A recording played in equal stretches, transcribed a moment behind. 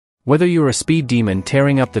Whether you're a speed demon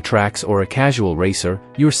tearing up the tracks or a casual racer,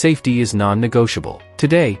 your safety is non-negotiable.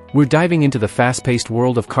 Today, we're diving into the fast-paced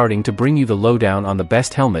world of karting to bring you the lowdown on the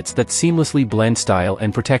best helmets that seamlessly blend style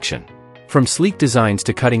and protection. From sleek designs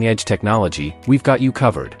to cutting-edge technology, we've got you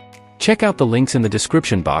covered. Check out the links in the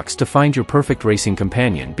description box to find your perfect racing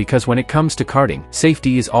companion, because when it comes to karting,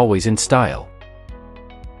 safety is always in style.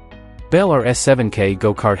 Bell RS7K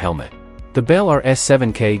Go Kart Helmet. The Bell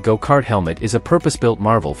RS7K Go Kart Helmet is a purpose-built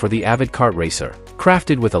marvel for the avid kart racer.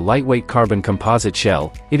 Crafted with a lightweight carbon composite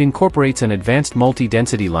shell, it incorporates an advanced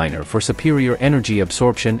multi-density liner for superior energy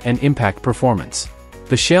absorption and impact performance.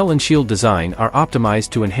 The shell and shield design are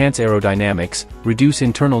optimized to enhance aerodynamics, reduce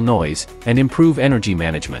internal noise, and improve energy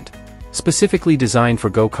management. Specifically designed for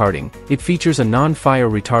go-karting, it features a non-fire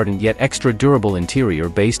retardant yet extra durable interior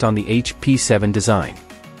based on the HP7 design.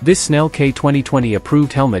 This Snell K 2020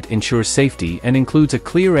 approved helmet ensures safety and includes a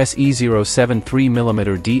clear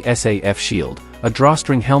SE073mm DSAF shield, a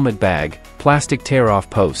drawstring helmet bag, plastic tear-off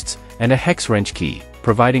posts, and a hex wrench key,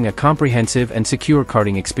 providing a comprehensive and secure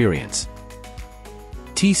karting experience.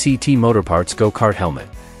 TCT MOTORPARTS Go Kart Helmet.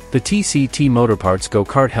 The TCT MOTORPARTS Go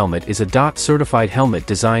Kart Helmet is a DOT-certified helmet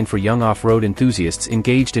designed for young off-road enthusiasts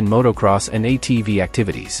engaged in motocross and ATV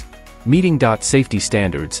activities. Meeting DOT safety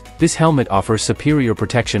standards, this helmet offers superior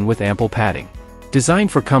protection with ample padding.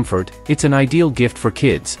 Designed for comfort, it's an ideal gift for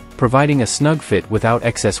kids, providing a snug fit without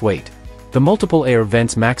excess weight. The multiple air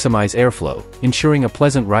vents maximize airflow, ensuring a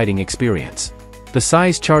pleasant riding experience. The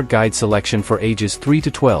size chart guides selection for ages 3 to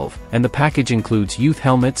 12, and the package includes youth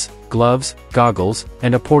helmets, gloves, goggles,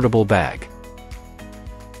 and a portable bag.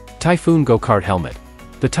 TYPHOON Go Kart Helmet.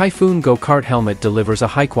 The TYPHOON Go Kart Helmet delivers a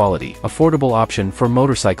high-quality, affordable option for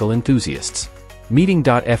motorcycle enthusiasts. Meeting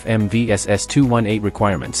FMVSS 218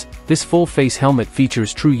 requirements, this full-face helmet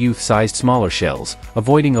features true youth-sized smaller shells,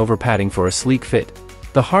 avoiding over-padding for a sleek fit.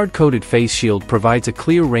 The hard-coated face shield provides a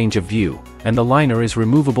clear range of view, and the liner is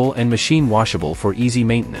removable and machine-washable for easy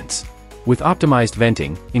maintenance. With optimized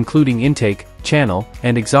venting, including intake, channel,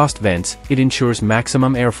 and exhaust vents, it ensures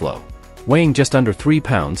maximum airflow. Weighing just under 3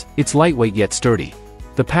 pounds, it's lightweight yet sturdy.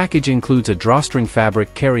 The package includes a drawstring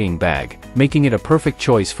fabric carrying bag, making it a perfect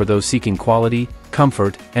choice for those seeking quality,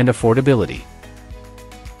 comfort, and affordability.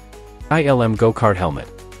 ILM Go Kart Helmet.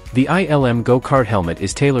 The ILM Go Kart Helmet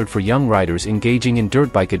is tailored for young riders engaging in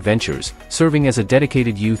dirt bike adventures, serving as a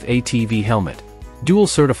dedicated youth ATV helmet. Dual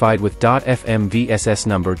certified with FMVSS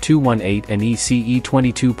number 218 and ECE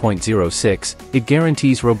 22.06, it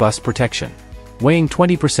guarantees robust protection. Weighing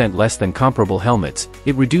 20% less than comparable helmets,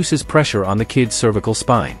 it reduces pressure on the kid's cervical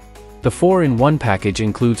spine. The 4-in-1 package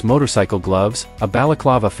includes motorcycle gloves, a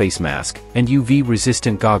balaclava face mask, and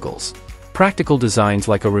UV-resistant goggles. Practical designs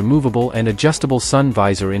like a removable and adjustable sun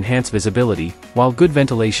visor enhance visibility, while good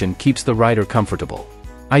ventilation keeps the rider comfortable.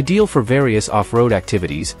 Ideal for various off-road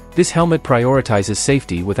activities, this helmet prioritizes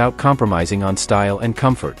safety without compromising on style and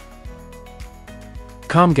comfort.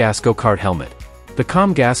 COMGAS Go Kart Helmet. The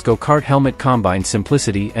COMGAS Go Kart Helmet combines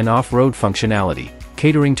simplicity and off-road functionality,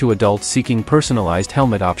 catering to adults seeking personalized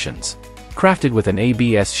helmet options. Crafted with an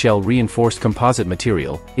ABS shell-reinforced composite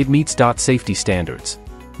material, it meets DOT safety standards.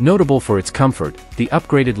 Notable for its comfort, the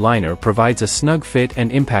upgraded liner provides a snug fit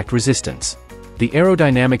and impact resistance. The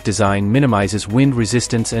aerodynamic design minimizes wind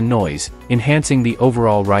resistance and noise, enhancing the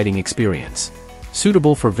overall riding experience.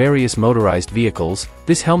 Suitable for various motorized vehicles,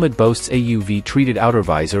 this helmet boasts a UV-treated outer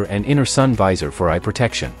visor and inner sun visor for eye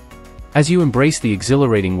protection. As you embrace the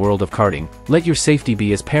exhilarating world of karting, let your safety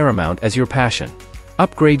be as paramount as your passion.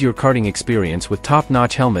 Upgrade your karting experience with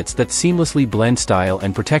top-notch helmets that seamlessly blend style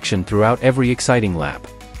and protection throughout every exciting lap.